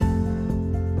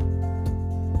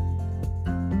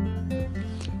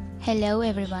Hello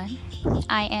everyone,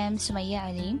 I am Sumaya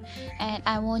Alim and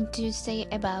I want to say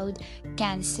about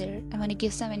cancer. I want to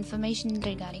give some information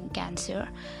regarding cancer,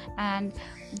 and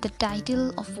the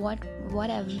title of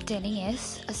what I'm telling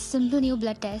is a simple new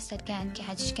blood test that can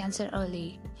catch cancer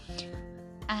early.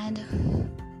 And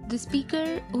the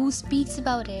speaker who speaks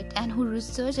about it and who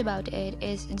research about it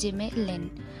is Jimmy Lin.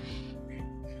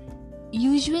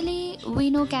 Usually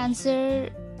we know cancer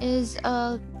is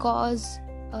a cause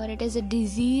or it is a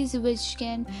disease which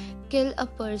can kill a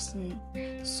person.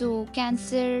 So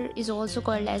cancer is also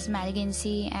called as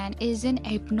malignancy and is an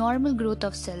abnormal growth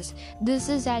of cells. This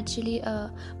is actually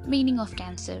a meaning of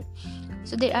cancer.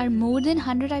 So there are more than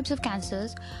 100 types of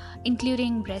cancers,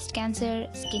 including breast cancer,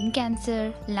 skin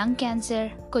cancer, lung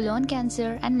cancer, colon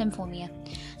cancer, and lymphoma.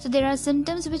 So there are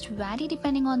symptoms which vary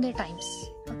depending on their types.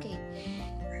 Okay.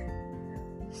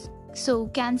 So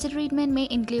cancer treatment may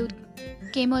include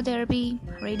chemotherapy,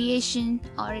 radiation,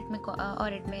 or it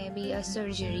may be a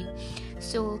surgery.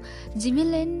 So Jimmy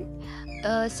Lin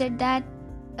said that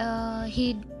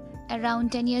he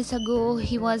around 10 years ago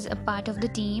he was a part of the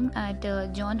team at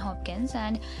Johns Hopkins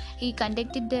and he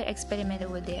conducted the experiment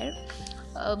over there.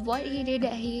 What he did,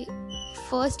 he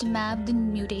first mapped the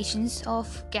mutations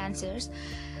of cancers.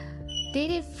 They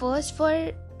did first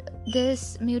for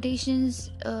this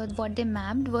mutations, what they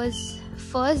mapped was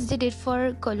first they did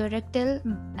for colorectal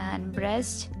and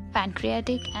breast,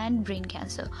 pancreatic and brain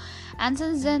cancer, and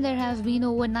since then there have been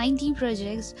over 90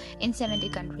 projects in 70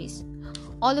 countries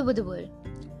all over the world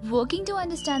working to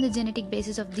understand the genetic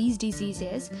basis of these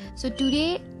diseases. So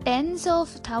today tens of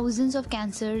thousands of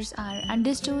cancers are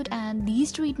understood and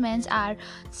these treatments are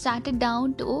started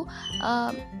down to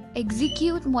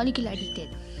execute molecular detail.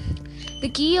 The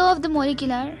key of the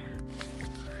molecular.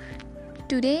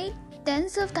 Today,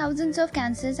 tens of thousands of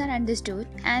cancers are understood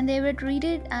and they were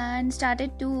treated and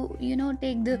started to,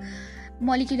 take the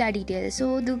molecular details.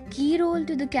 So the key role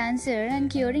to the cancer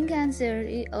and curing cancer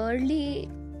is early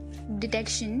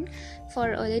detection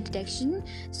for early detection.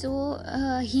 So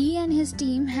he and his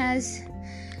team has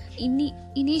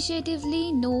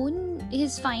initiatively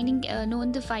finding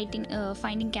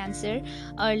cancer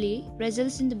early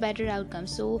results in the better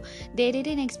outcomes. So they did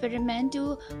an experiment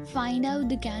to find out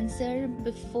the cancer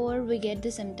before we get the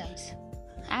symptoms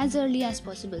as early as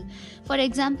possible. For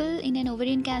example, in an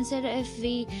ovarian cancer, if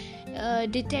we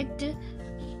detect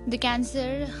the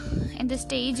cancer in the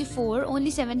stage 4,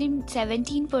 only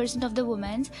 17% of the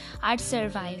women are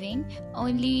surviving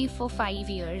only for 5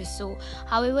 years. So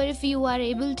however, if you are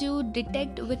able to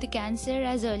detect with the cancer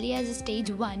as early as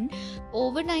stage 1,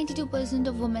 over 92%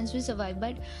 of women will survive.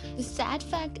 But the sad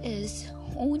fact is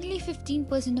only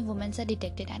 15% of women are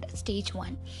detected at stage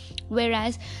 1,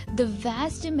 whereas the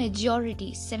vast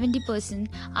majority, 70%,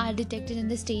 are detected in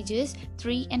the stages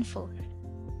 3 and 4.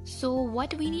 So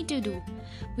what we need to do?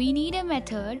 We need a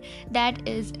method that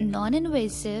is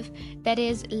non-invasive, that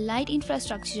is light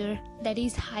infrastructure, that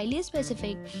is highly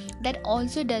specific, that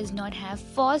also does not have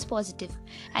false positive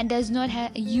and does not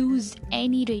use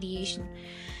any radiation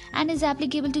and is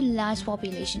applicable to large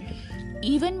population.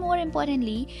 Even more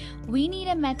importantly, we need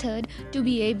a method to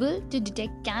be able to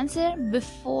detect cancer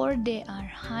before there are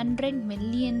 100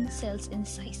 million cells in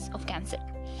size of cancer.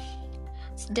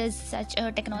 Does such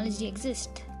a technology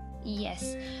exist?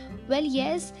 Yes. Well,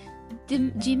 yes.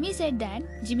 Jimmy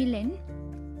Lin,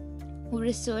 who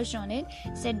researched on it,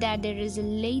 said that there is a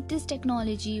latest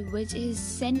technology which is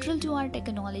central to our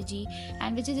technology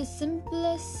and which is the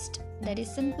simplest, that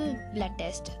is simple blood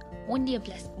test, only a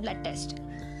blood test.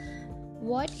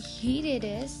 What he did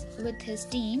is, with his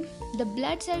team, the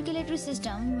blood circulatory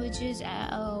system, which is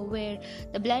where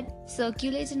the blood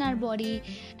circulates in our body,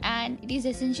 and it is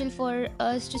essential for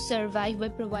us to survive by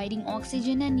providing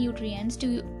oxygen and nutrients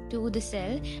to the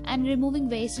cell and removing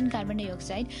waste and carbon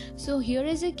dioxide. So here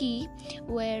is a key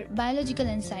where biological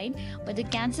insight, where the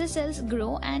cancer cells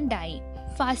grow and die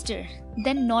faster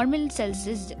than normal cells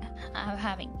is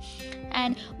having,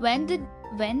 and when the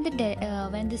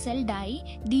cell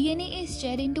die, DNA is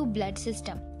shared into blood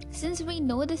system. Since we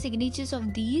know the signatures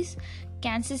of these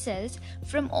cancer cells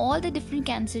from all the different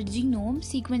cancer genome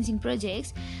sequencing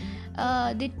projects,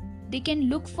 they can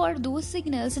look for those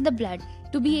signals in the blood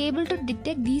to be able to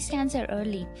detect these cancer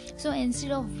early. So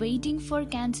instead of waiting for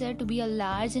cancer to be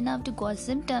large enough to cause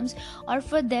symptoms or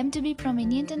for them to be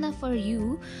prominent enough for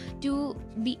you to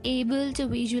be able to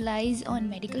visualize on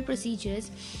medical procedures,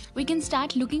 we can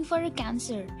start looking for a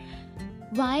cancer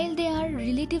while they are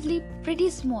relatively pretty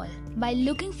small. By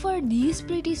looking for these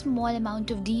pretty small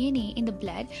amount of DNA in the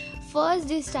blood, first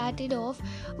they started off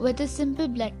with a simple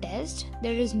blood test.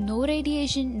 There is no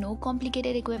radiation, no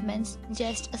complicated equipments,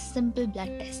 just a simple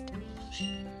blood test.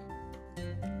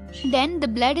 Then the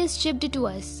blood is shipped to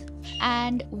us,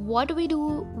 and what they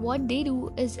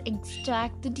do is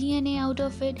extract the DNA out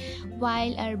of it,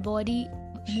 while our body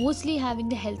mostly having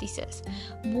the healthy cells.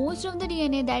 Most of the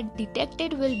DNA that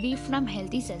detected will be from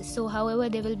healthy cells. So however,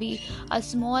 there will be a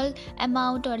small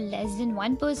amount or less than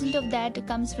 1% of that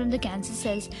comes from the cancer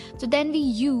cells. So then we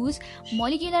use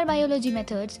molecular biology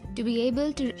methods to be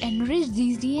able to enrich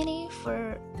these DNA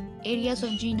for areas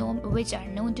of genome which are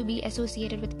known to be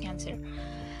associated with cancer.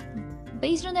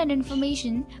 Based on that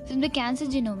information from the cancer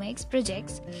genomics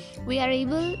projects, we are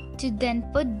able to then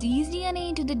put these DNA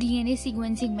into the DNA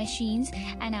sequencing machines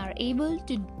and are able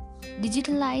to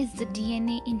digitalize the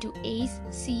DNA into A's,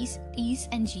 C's, E's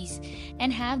and G's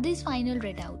and have this final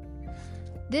readout.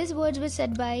 These words were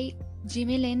said by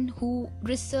Jimmy Lin, who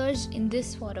researched in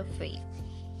this sort of way.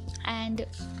 And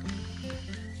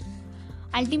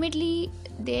ultimately,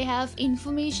 they have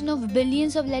information of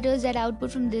billions of letters that output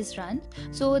from this run.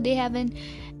 So they have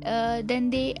then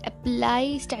they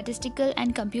apply statistical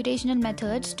and computational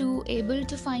methods to able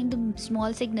to find the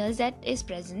small signals that is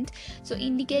present. So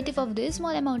indicative of this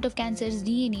small amount of cancer's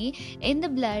DNA in the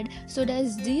blood. So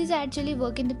does these actually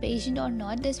work in the patient or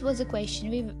not? This was a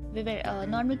question we were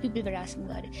normal people were asking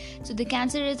about it. So the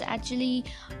cancer is actually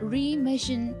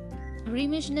remission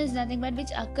is nothing but which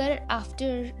occur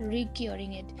after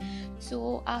re-curing it.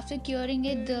 So after curing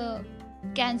it, the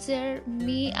cancer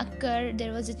may occur.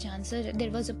 There was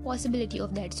a possibility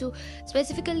of that. So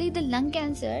specifically the lung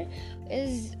cancer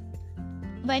is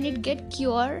when it get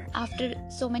cured after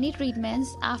so many treatments.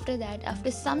 After that,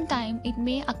 after some time, it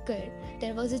may occur.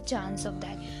 There was a chance of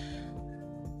that.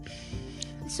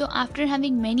 So after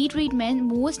having many treatments,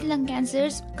 most lung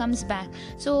cancers comes back.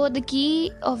 So the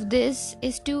key of this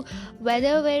is to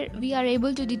whether we are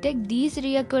able to detect these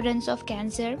reoccurrence of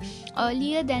cancer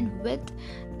earlier than with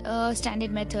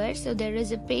standard methods. So there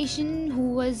is a patient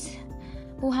who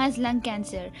has lung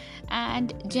cancer,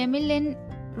 and Jimmy Lin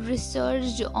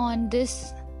researched on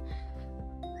this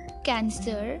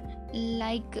cancer.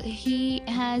 Like he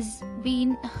has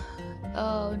been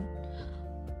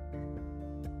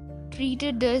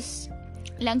treated this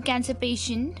lung cancer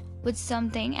patient with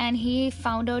something, and he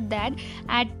found out that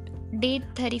at day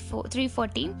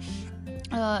 340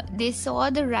 they saw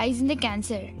the rise in the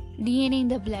cancer DNA in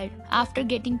the blood after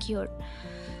getting cured.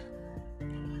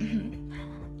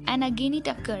 And again it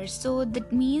occurs. So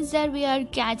that means that we are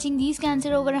catching these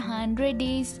cancer over 100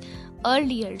 days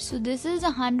earlier. So this is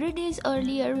 100 days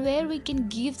earlier where we can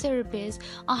give therapies,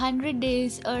 100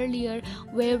 days earlier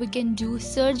where we can do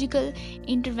surgical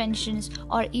interventions,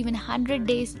 or even 100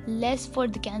 days less for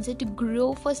the cancer to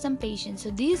grow for some patients.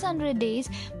 So these 100 days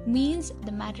means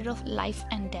the matter of life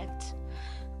and death.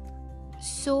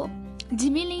 So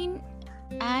Jimmy Lin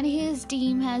and his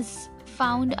team has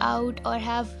found out or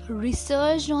have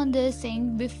researched on this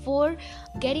thing before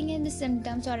getting in the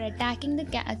symptoms or attacking the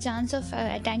chance of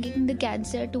attacking the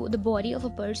cancer to the body of a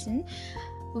person.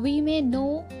 We may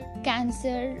know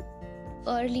cancer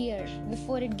earlier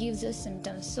before it gives us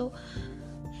symptoms. So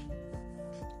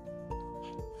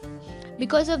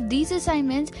because of these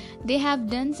assignments, they have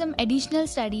done some additional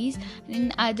studies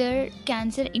in other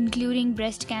cancer, including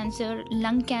breast cancer,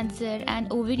 lung cancer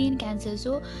and ovarian cancer.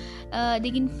 So they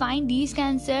can find these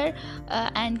cancer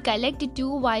and collect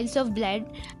 2 vials of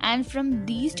blood, and from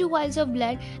these 2 vials of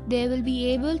blood they will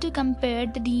be able to compare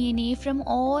the DNA from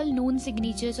all known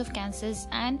signatures of cancers,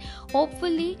 and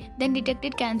hopefully then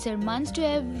detected cancer months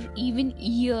to even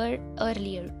year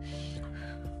earlier.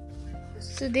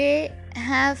 So they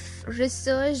have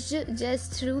researched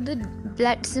just through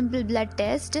the simple blood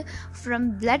test.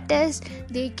 From blood test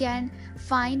they can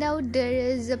find out there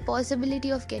is a possibility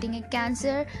of getting a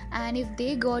cancer, and if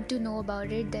they got to know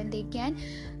about it, then they can,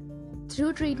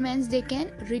 through treatments, they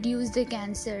can reduce the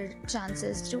cancer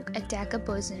chances to attack a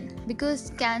person,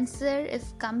 because cancer,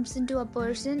 if comes into a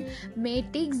person, may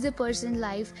takes the person's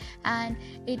life, and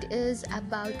it is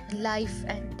about life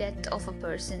and death of a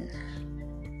person.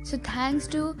 So thanks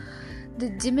to the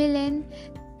Jimmy Lin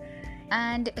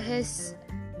and his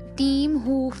team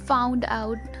who found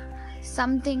out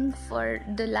something for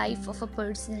the life of a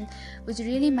person which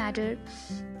really mattered.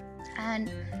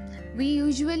 And we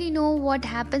usually know what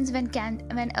happens when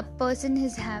a person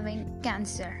is having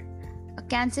cancer. A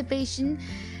cancer patient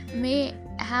may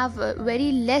have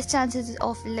very less chances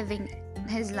of living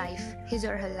his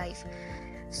or her life.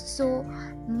 So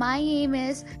my aim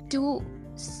is to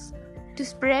to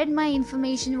spread my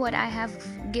information what I have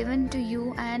given to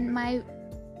you, and my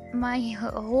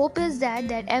hope is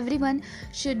that everyone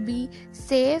should be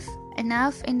safe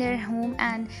enough in their home,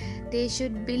 and they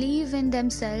should believe in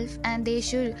themselves, and they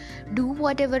should do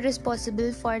whatever is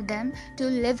possible for them to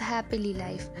live happily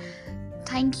life.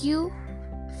 Thank you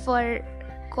for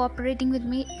cooperating with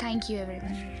me. Thank you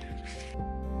everyone.